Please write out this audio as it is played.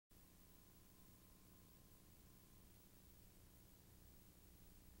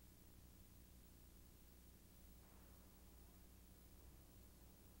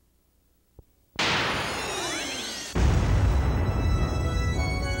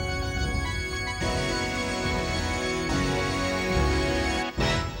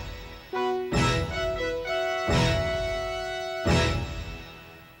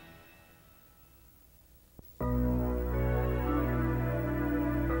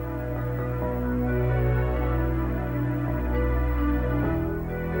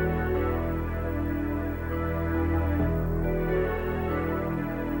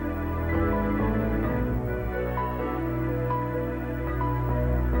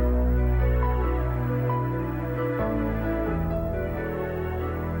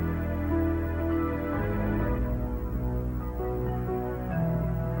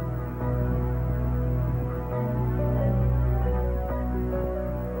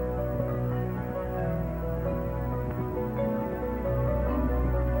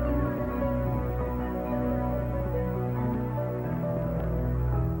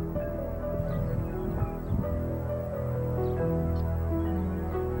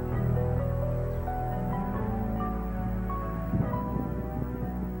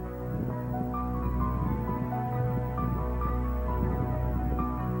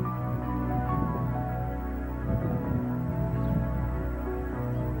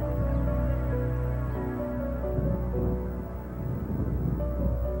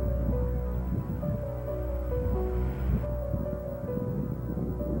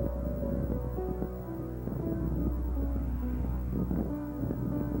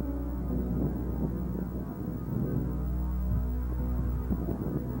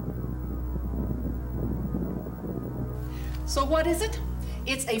So what is it?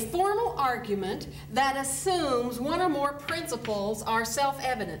 It's a formal argument that assumes one or more principles are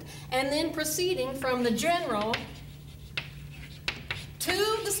self-evident, and then proceeding from the general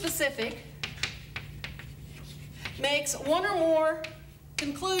to the specific makes one or more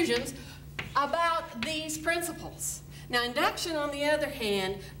conclusions about these principles. Now, induction, on the other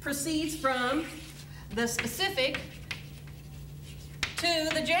hand, proceeds from the specific to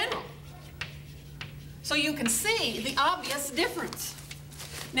the general. So you can see the obvious difference.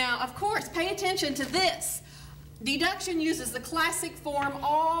 Now, of course, pay attention to this. Deduction uses the classic form,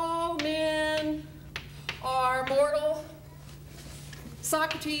 all men are mortal.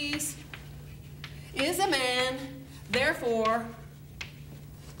 Socrates is a man, therefore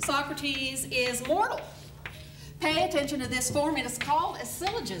Socrates is mortal. Pay attention to this form. It is called a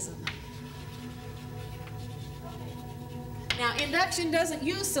syllogism. Now, induction doesn't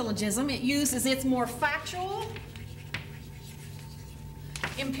use syllogism. It uses its more factual,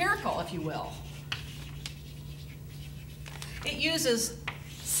 empirical, if you will. It uses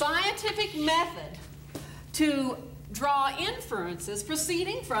scientific method to draw inferences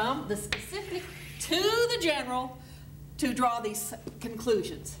proceeding from the specific to the general to draw these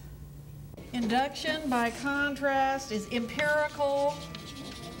conclusions. Induction, by contrast, is empirical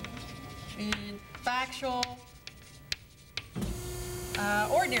and factual,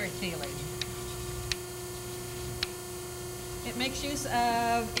 ordinary feeling. It makes use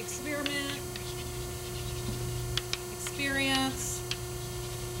of experiment, experience,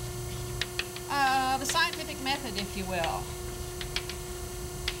 the scientific method, if you will.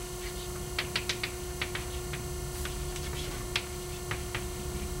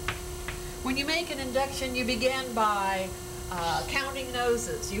 When you make an induction, you begin by counting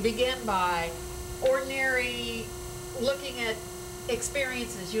noses. You begin by ordinary looking at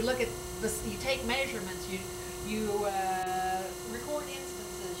experiences. You look at this, you take measurements. You record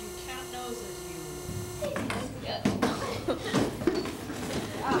instances. You count noses.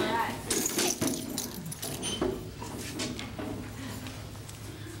 All right.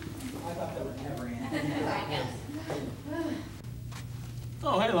 I thought that would never end.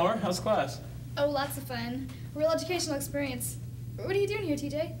 Oh, hey, Laura. How's class? Oh, lots of fun. Real educational experience. What are you doing here,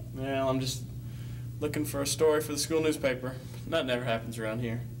 TJ? Well, I'm just looking for a story for the school newspaper. That never happens around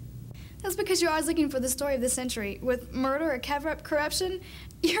here. That's because you're always looking for the story of the century. With murder or cover-up corruption,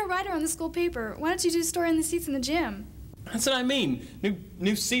 you're a writer on the school paper. Why don't you do a story on the seats in the gym? That's what I mean.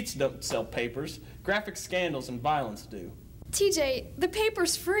 New seats don't sell papers. Graphic scandals and violence do. TJ, the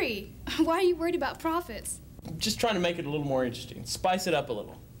paper's free. Why are you worried about profits? I'm just trying to make it a little more interesting. Spice it up a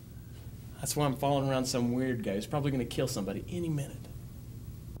little. That's why I'm following around some weird guy who's probably going to kill somebody any minute.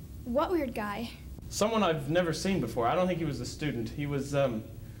 What weird guy? Someone I've never seen before. I don't think he was a student. He was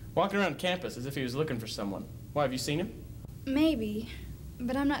walking around campus as if he was looking for someone. Why, have you seen him? Maybe,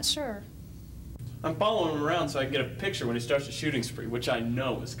 but I'm not sure. I'm following him around so I can get a picture when he starts a shooting spree, which I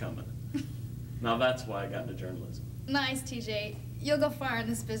know is coming. Now that's why I got into journalism. Nice, TJ. You'll go far in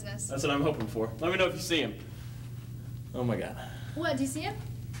this business. That's what I'm hoping for. Let me know if you see him. Oh my God. What, do you see him?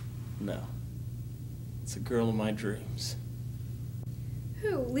 No. It's a girl of my dreams.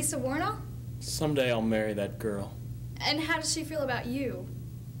 Who, Lisa Warnall? Someday I'll marry that girl. And how does she feel about you?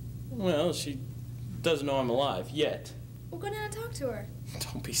 Well, she doesn't know I'm alive yet. Well, go down and talk to her.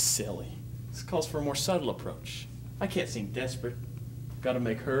 Don't be silly. This calls for a more subtle approach. I can't seem desperate. Gotta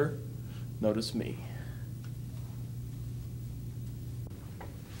make her notice me.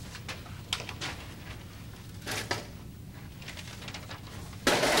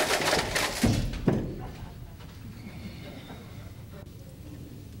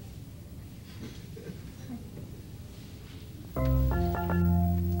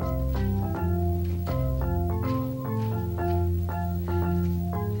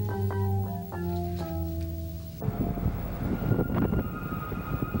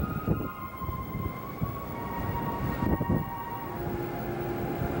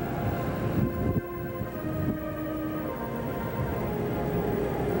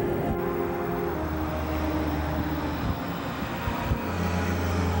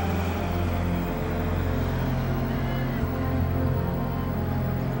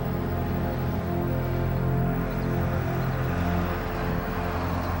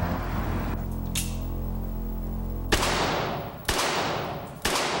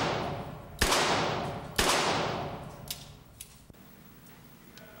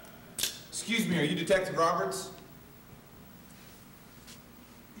 Excuse me, are you Detective Roberts?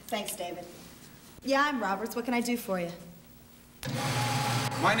 Thanks, David. Yeah, I'm Roberts. What can I do for you?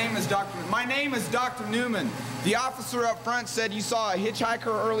 My name is Dr. Newman. The officer up front said you saw a hitchhiker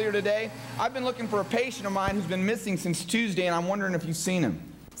earlier today. I've been looking for a patient of mine who's been missing since Tuesday, and I'm wondering if you've seen him.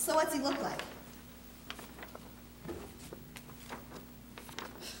 So what's he look like?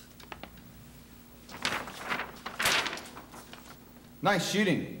 Nice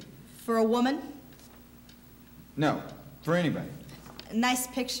shooting. For a woman? No, for anybody. Nice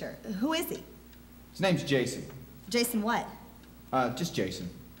picture. Who is he? His name's Jason. Jason what? Just Jason.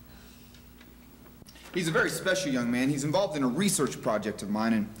 He's a very special young man. He's involved in a research project of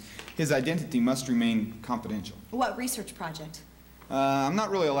mine, and his identity must remain confidential. What research project? I'm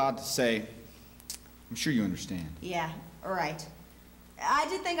not really allowed to say. I'm sure you understand. Yeah, all right. I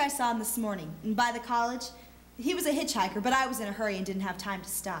did think I saw him this morning, by the college. He was a hitchhiker, but I was in a hurry and didn't have time to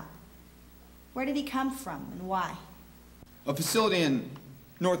stop. Where did he come from and why? A facility in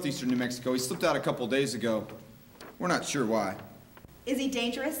northeastern New Mexico. He slipped out a couple days ago. We're not sure why. Is he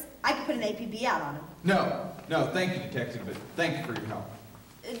dangerous? I could put an APB out on him. No, thank you, Detective, but thank you for your help.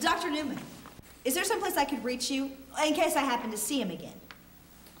 Dr. Newman, is there someplace I could reach you in case I happen to see him again?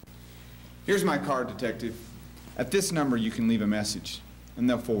 Here's my card, Detective. At this number, you can leave a message, and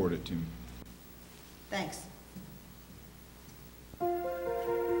they'll forward it to me. Thanks.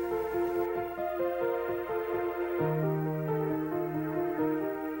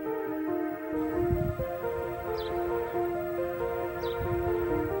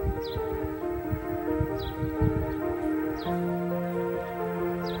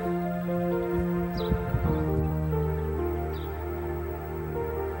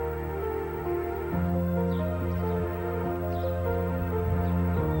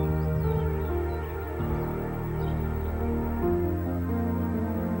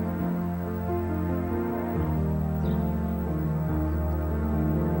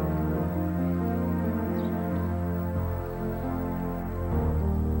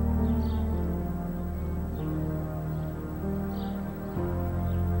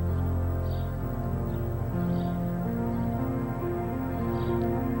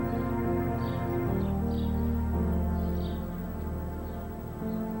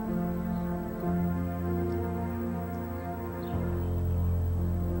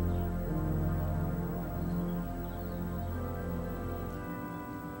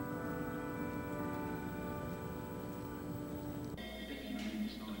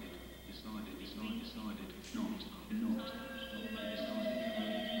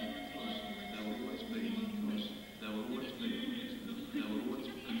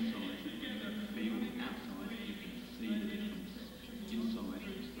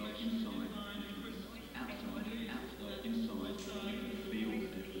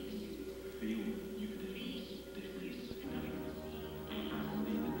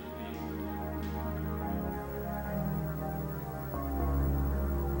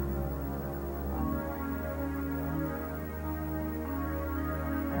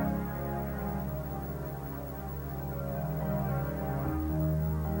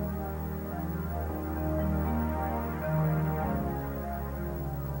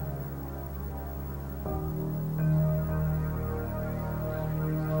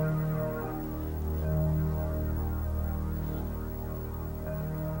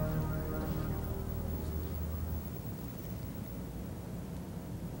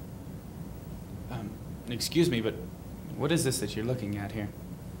 Excuse me, but what is this that you're looking at here?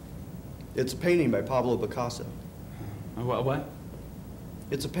 It's a painting by Pablo Picasso. What?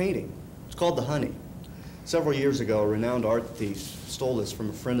 It's a painting. It's called The Honey. Several years ago, a renowned art thief stole this from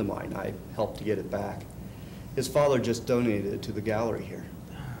a friend of mine. I helped to get it back. His father just donated it to the gallery here.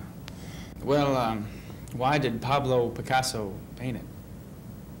 Well, why did Pablo Picasso paint it?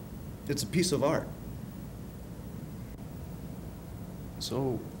 It's a piece of art.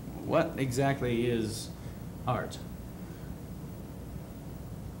 So, what exactly is art?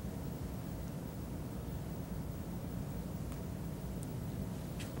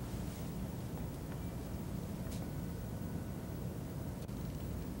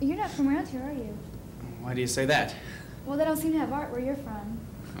 You're not from around here, are you? Why do you say that? Well, they don't seem to have art where you're from.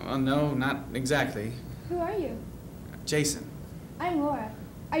 Well, no, not exactly. Who are you? Jason. I'm Laura.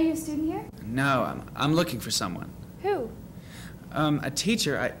 Are you a student here? No, I'm looking for someone. Who? A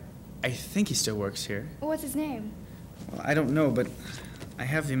teacher. I think he still works here. What's his name? Well, I don't know, but I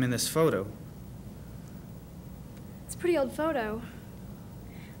have him in this photo. It's a pretty old photo.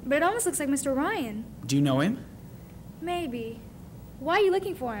 But it almost looks like Mr. Ryan. Do you know him? Maybe. Why are you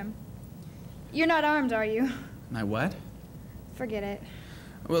looking for him? You're not armed, are you? My what? Forget it.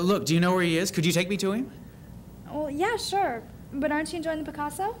 Well, look, do you know where he is? Could you take me to him? Well, yeah, sure. But aren't you enjoying the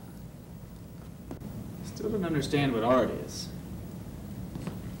Picasso? Still don't understand what art is.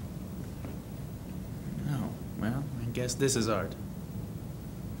 guess this is art.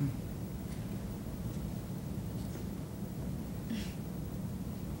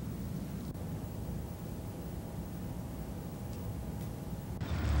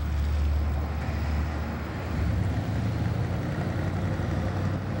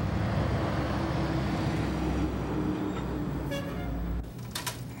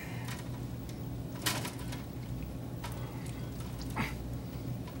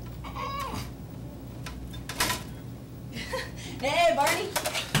 Hey, Barney.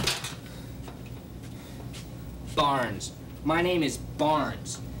 Barnes. My name is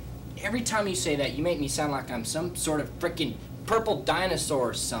Barnes. Every time you say that, you make me sound like I'm some sort of frickin' purple dinosaur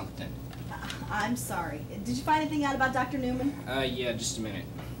or something. I'm sorry. Did you find anything out about Dr. Newman? Yeah, just a minute.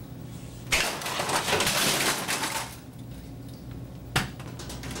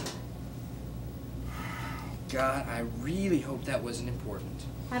 God, I really hope that wasn't important.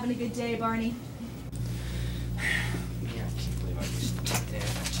 Having a good day, Barney? Yeah, I can't believe I just did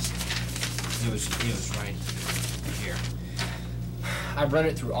that. It was right here. I've run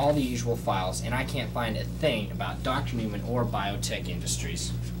it through all the usual files, and I can't find a thing about Dr. Newman or Biotech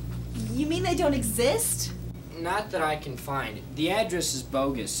Industries. You mean they don't exist? Not that I can find. The address is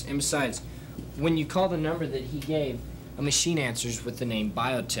bogus, and besides, when you call the number that he gave, a machine answers with the name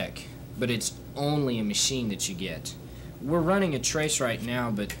Biotech, but it's only a machine that you get. We're running a trace right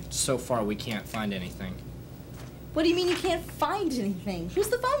now, but so far we can't find anything. What do you mean you can't find anything? Who's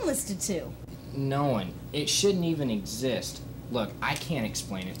the phone listed to? No one. It shouldn't even exist. Look, I can't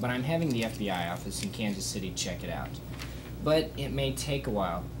explain it, but I'm having the FBI office in Kansas City check it out. But it may take a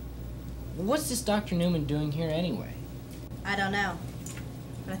while. What's this Dr. Newman doing here anyway? I don't know,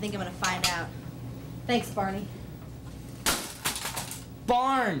 but I think I'm gonna find out. Thanks, Barney.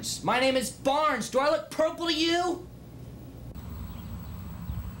 Barnes! My name is Barnes! Do I look purple to you?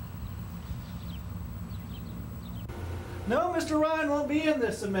 No, Mr. Ryan won't be in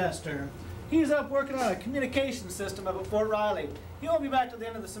this semester. He's up working on a communication system up at Fort Riley. He won't be back till the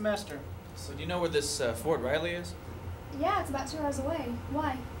end of the semester. So do you know where this Fort Riley is? Yeah, it's about 2 hours away.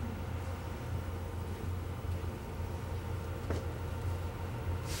 Why?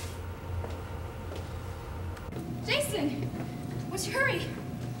 Jason! What's your hurry?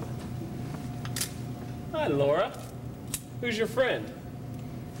 Hi, Laura. Who's your friend?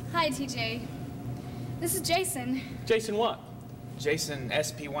 Hi, TJ. This is Jason. Jason what? Jason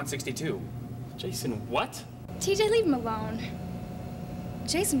SP-162. Jason what? TJ, leave him alone.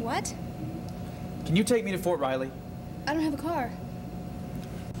 Jason, what? Can you take me to Fort Riley? I don't have a car.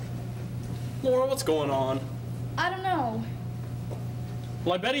 Laura, what's going on? I don't know.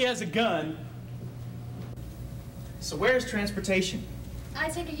 Well, I bet he has a gun. So where's transportation? I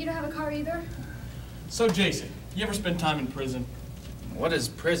take it you don't have a car either? So, Jason, you ever spend time in prison? What is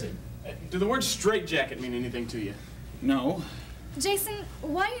prison? Do the word straitjacket mean anything to you? No. Jason,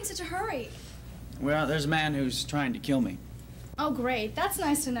 why are you in such a hurry? Well, there's a man who's trying to kill me. Oh, great. That's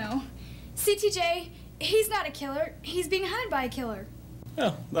nice to know. See, TJ, he's not a killer. He's being hunted by a killer.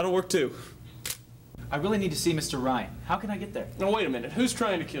 Oh, that'll work too. I really need to see Mr. Ryan. How can I get there? Now, wait a minute. Who's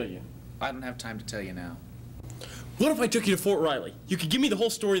trying to kill you? I don't have time to tell you now. What if I took you to Fort Riley? You could give me the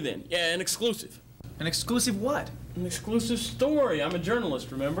whole story then. Yeah, an exclusive. An exclusive what? An exclusive story. I'm a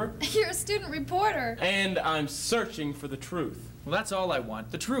journalist, remember? You're a student reporter. And I'm searching for the truth. Well, that's all I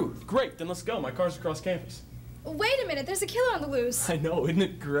want. The truth. Great, then let's go. My car's across campus. Wait a minute. There's a killer on the loose. I know, isn't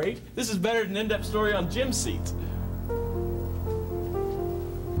it great? This is better than an in-depth story on gym seats.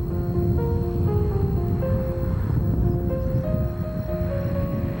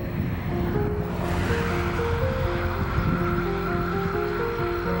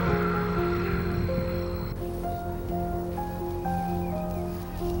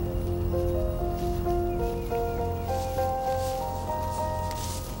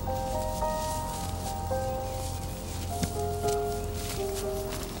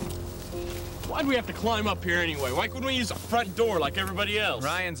 Why'd we have to climb up here anyway? Why couldn't we use the front door like everybody else?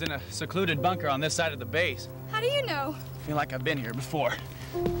 Ryan's in a secluded bunker on this side of the base. How do you know? I feel like I've been here before.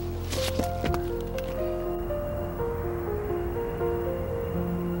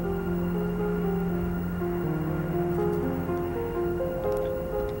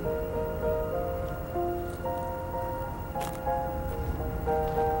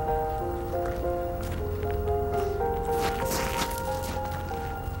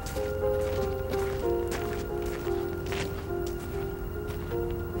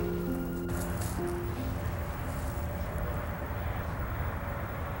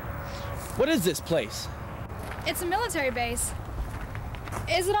 What is this place? It's a military base.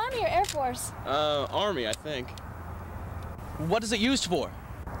 Is it Army or Air Force? Army, I think. What is it used for?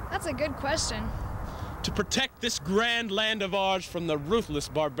 That's a good question. to protect this grand land of ours from the ruthless,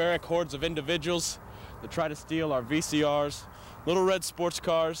 barbaric hordes of individuals that try to steal our VCRs, little red sports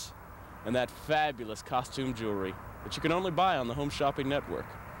cars, and that fabulous costume jewelry that you can only buy on the Home Shopping Network.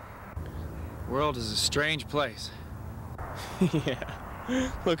 The world is a strange place. Yeah,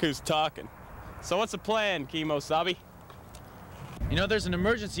 look who's talking. So what's the plan, Kemo-sabe? You know, there's an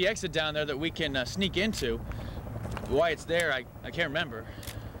emergency exit down there that we can sneak into. Why it's there, I can't remember.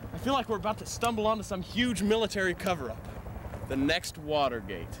 I feel like we're about to stumble onto some huge military cover-up. The next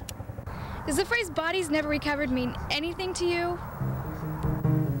Watergate. Does the phrase bodies never recovered mean anything to you?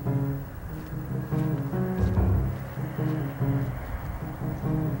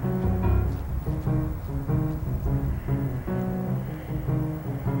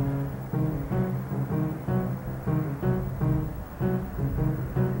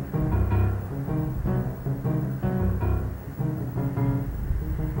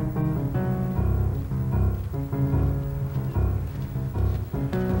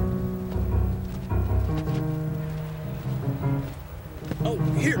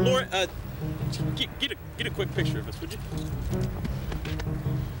 Here, Laura, get a quick picture of us, would you?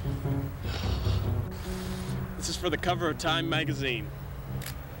 This is for the cover of Time magazine.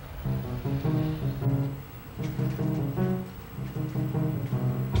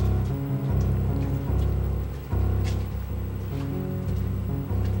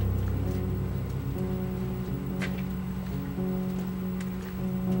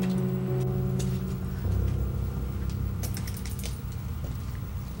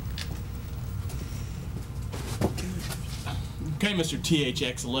 Okay, Mr.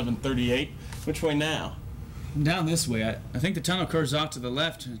 THX 1138, which way now? Down this way. I think the tunnel curves off to the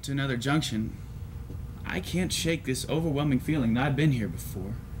left to another junction. I can't shake this overwhelming feeling that I've been here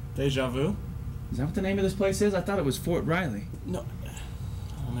before. Deja vu? Is that what the name of this place is? I thought it was Fort Riley. No.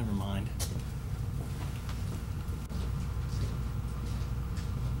 Oh, never mind.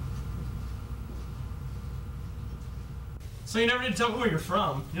 So you never did tell me where you're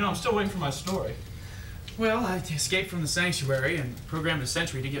from. You know, I'm still waiting for my story. Well, I escaped from the sanctuary and programmed a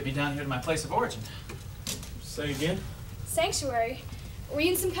sentry to get me down here to my place of origin. Say again? Sanctuary? Were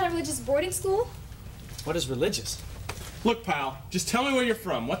you in some kind of religious boarding school? What is religious? Look, pal, just tell me where you're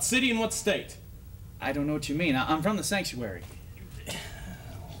from. What city and what state? I don't know what you mean. I'm from the sanctuary.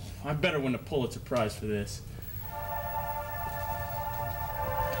 I better win a Pulitzer Prize for this.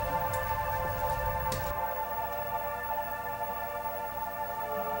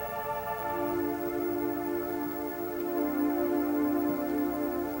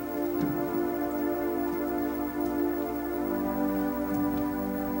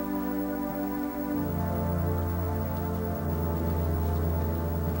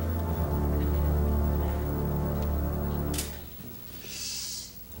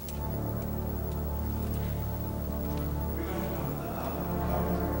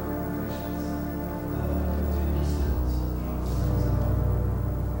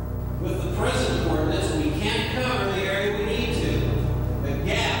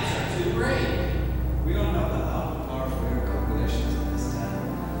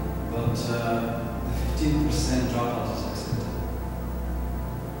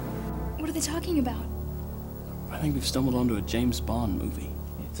 What are they talking about? I think we've stumbled onto a James Bond movie.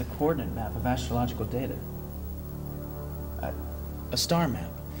 It's a coordinate map of astrological data. A star map.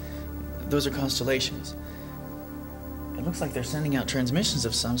 Those are constellations. It looks like they're sending out transmissions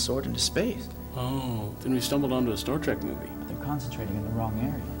of some sort into space. Oh, then we stumbled onto a Star Trek movie. But they're concentrating in the wrong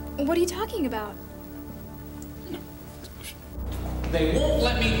area. What are you talking about? They won't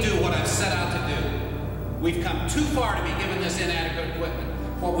let me do what I've set out to do. We've come too far to be given this inadequate equipment.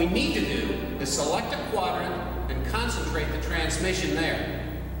 What we need to do is select a quadrant and concentrate the transmission there.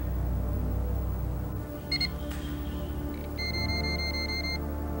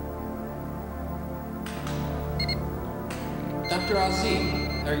 Dr.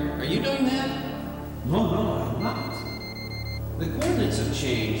 Azim, are you doing that? No, I'm not. The coordinates have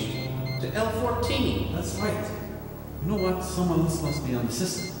changed to L14. That's right. You know what? Someone else must be on the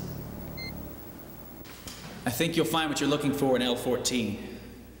system. I think you'll find what you're looking for in L14.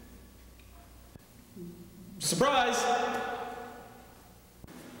 Surprise!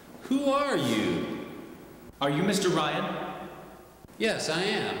 Who are you? Are you Mr. Ryan? Yes, I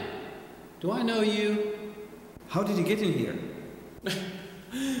am. Do I know you? How did you get in here?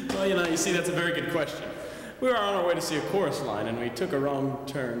 Well, you see, that's a very good question. We were on our way to see a chorus line, and we took a wrong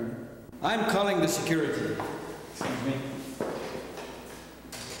turn. I'm calling the security. Excuse me.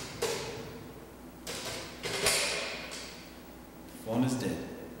 Phone is dead.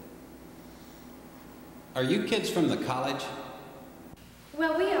 Are you kids from the college?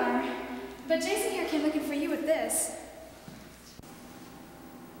 Well, we are. But But Jason here came looking for you with this.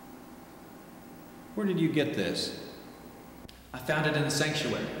 Where did you get this? I found it in the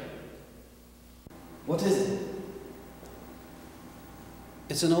sanctuary. What is it?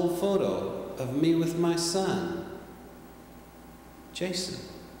 It's an old photo of me with my son, Jason.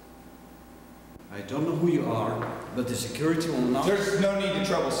 I don't know who you are, but the security will not... There's no need to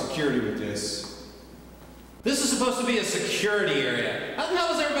trouble security with this. This is supposed to be a security area. How the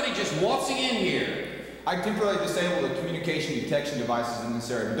hell is everybody just waltzing in here? I temporarily disabled the communication detection devices in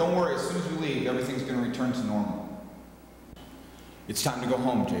this area. But don't worry, as soon as we leave, everything's going to return to normal. It's time to go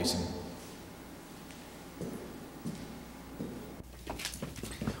home, Jason.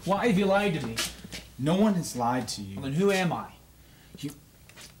 Why have you lied to me? No one has lied to you. Well, then who am I?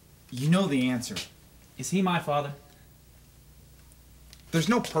 You know the answer. Is he my father? There's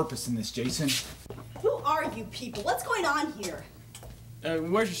no purpose in this, Jason. Who are you people? What's going on here?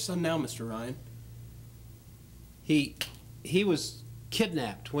 Where's your son now, Mr. Ryan? He was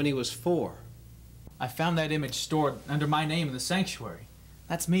kidnapped when he was 4. I found that image stored under my name in the sanctuary.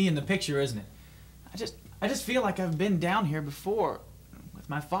 That's me in the picture, isn't it? I just feel like I've been down here before with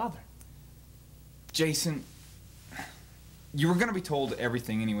my father. Jason, you were going to be told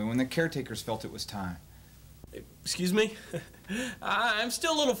everything anyway when the caretakers felt it was time. Excuse me? I'm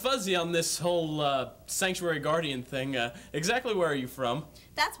still a little fuzzy on this whole sanctuary guardian thing. Exactly where are you from?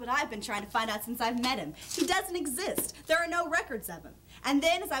 That's what I've been trying to find out since I've met him. He doesn't exist. There are no records of him. And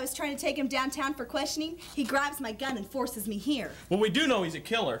then, as I was trying to take him downtown for questioning, he grabs my gun and forces me here. Well, we do know he's a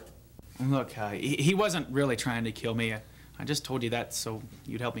killer. Look, he wasn't really trying to kill me. I just told you that so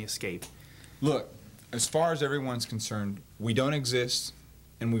you'd help me escape. Look, as far as everyone's concerned, we don't exist,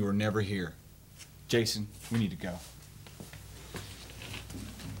 and we were never here. Jason, we need to go.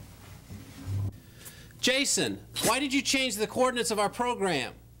 Jason, why did you change the coordinates of our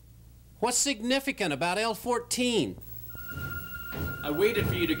program? What's significant about L14? I waited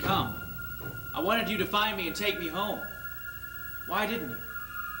for you to come. I wanted you to find me and take me home. Why didn't you?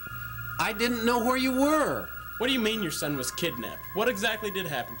 I didn't know where you were. What do you mean your son was kidnapped? What exactly did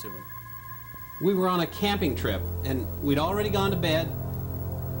happen to him? We were on a camping trip, and we'd already gone to bed,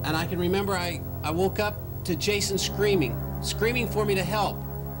 and I can remember I woke up to Jason screaming for me to help.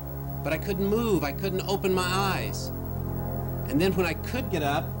 But I couldn't move, I couldn't open my eyes. And then when I could get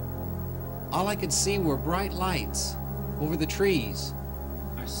up, all I could see were bright lights over the trees.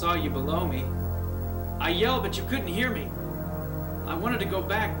 I saw you below me. I yelled, but you couldn't hear me. I wanted to go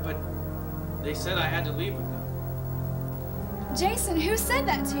back, but they said I had to leave with them. Jason, who said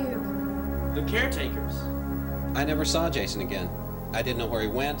that to you? The caretakers. I never saw Jason again. I didn't know where he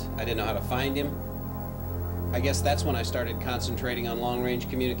went. I didn't know how to find him. I guess that's when I started concentrating on long-range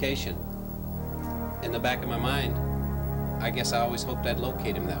communication. In the back of my mind, I guess I always hoped I'd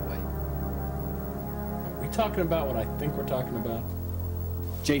locate him that way. Are we talking about what I think we're talking about?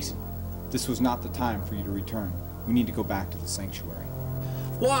 Jason, this was not the time for you to return. We need to go back to the sanctuary.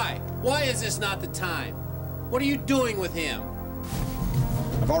 Why? Why is this not the time? What are you doing with him?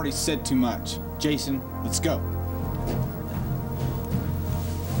 I've already said too much. Jason, let's go.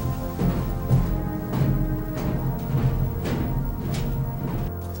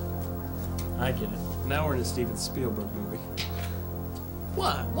 I get it. Now we're in a Steven Spielberg movie.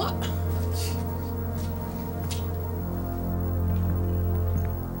 What? What?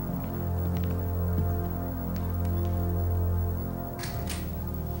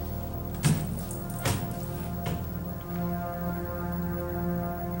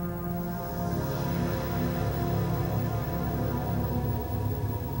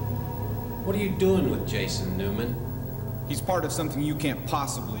 What are you doing with Jason, Newman? He's part of something you can't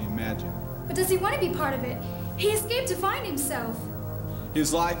possibly imagine. But does he want to be part of it? He escaped to find himself.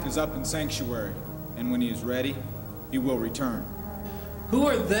 His life is up in sanctuary, and when he is ready, he will return. Who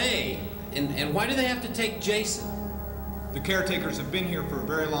are they? And why do they have to take Jason? The caretakers have been here for a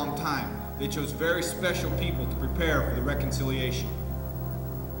very long time. They chose very special people to prepare for the reconciliation.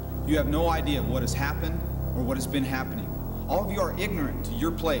 You have no idea of what has happened or what has been happening. All of you are ignorant to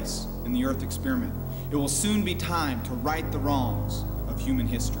your place in the Earth experiment. It will soon be time to right the wrongs of human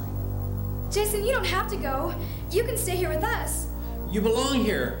history. Jason, you don't have to go. You can stay here with us. You belong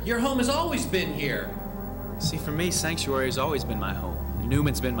here. Your home has always been here. See, for me, Sanctuary has always been my home.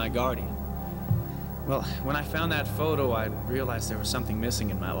 Newman's been my guardian. Well, when I found that photo, I realized there was something missing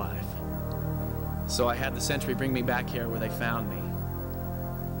in my life. So I had the Sentry bring me back here where they found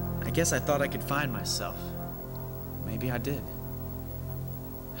me. I guess I thought I could find myself. Maybe I did.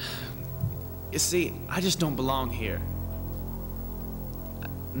 You see, I just don't belong here.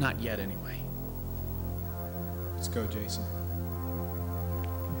 Not yet, anyway. Let's go, Jason.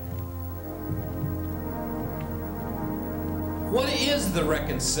 is the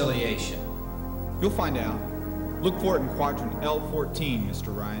reconciliation? You'll find out. Look for it in quadrant L14,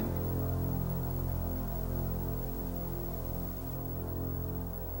 Mr. Ryan.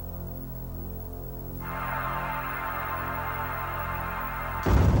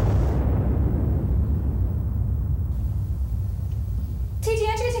 TT,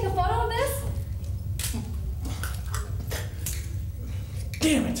 aren't you gonna take a photo of this?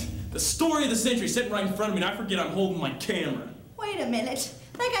 Damn it! The story of the century sitting right in front of me, and I forget I'm holding my camera. Wait a minute.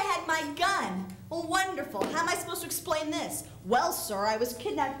 That guy had my gun. Well, wonderful. How am I supposed to explain this? Well, sir, I was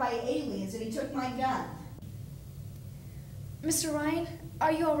kidnapped by aliens and he took my gun. Mr. Ryan,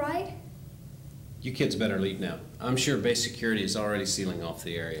 are you all right? You kids better leave now. I'm sure base security is already sealing off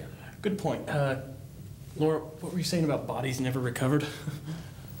the area. Good point. Laura, what were you saying about bodies never recovered?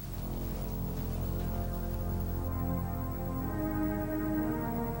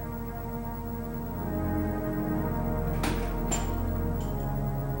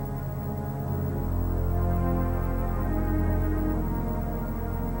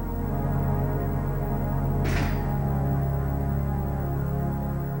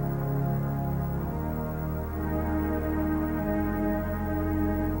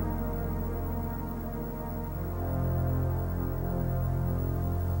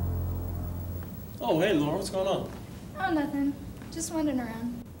 Oh, hey, Laura, what's going on? Oh, nothing. Just wandering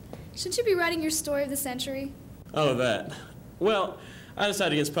around. Shouldn't you be writing your story of the century? Oh, that. Well, I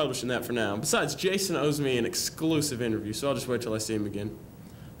decided against publishing that for now. Besides, Jason owes me an exclusive interview, so I'll just wait till I see him again.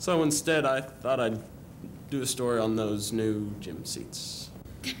 So instead, I thought I'd do a story on those new gym seats.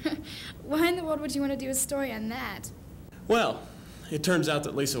 Why in the world would you want to do a story on that? Well, it turns out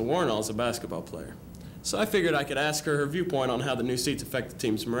that Lisa Warnall's a basketball player. So I figured I could ask her viewpoint on how the new seats affect the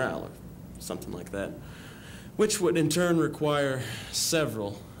team's morale, or something like that. Which would in turn require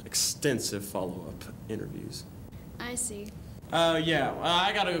several extensive follow-up interviews. I see. Yeah,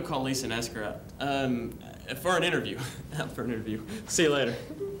 I gotta go call Lisa and ask her out. For an interview. Out for an interview. See you later.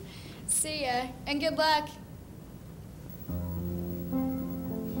 See ya, and good luck.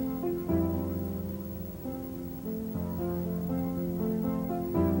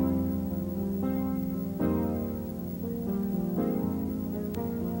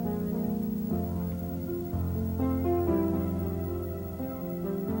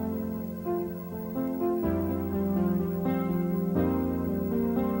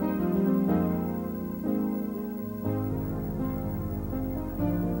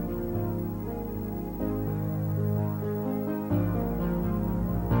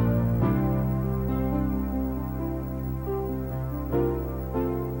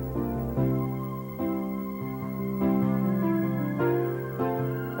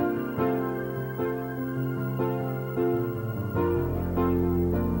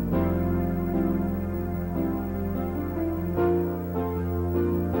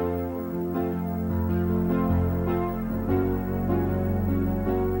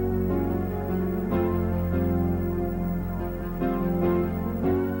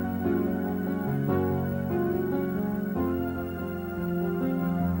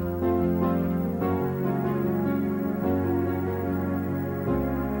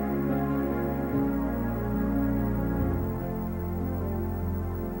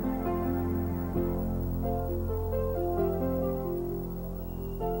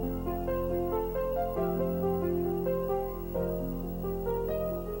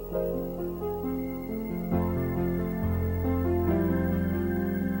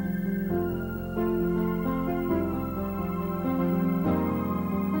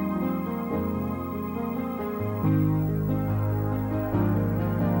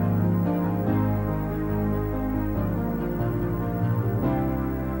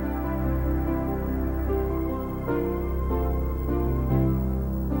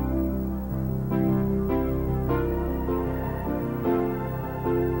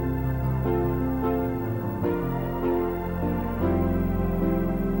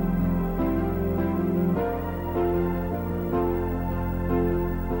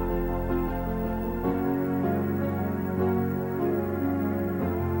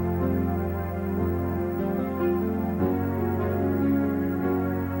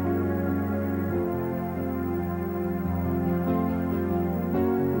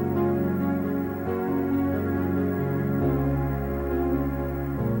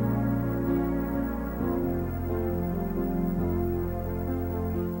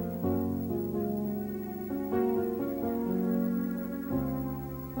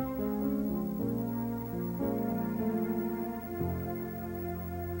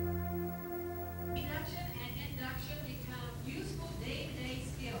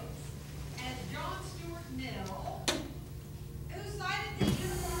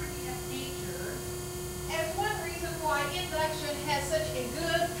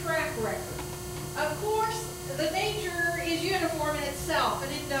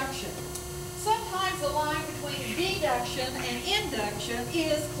 deduction and induction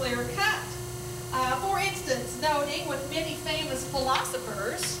is clear-cut. For instance, noting with many famous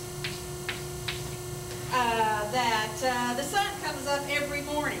philosophers that the sun comes up every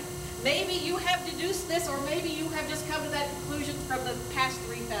morning. Maybe you have deduced this, or maybe you have just come to that conclusion from the past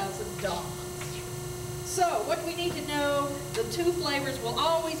 3,000 dawns. So, what we need to know, the two flavors will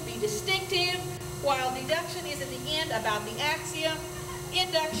always be distinctive, while deduction is in the end about the axiom.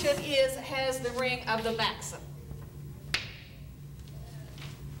 Induction has the ring of the maxim.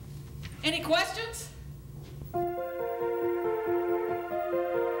 Any questions?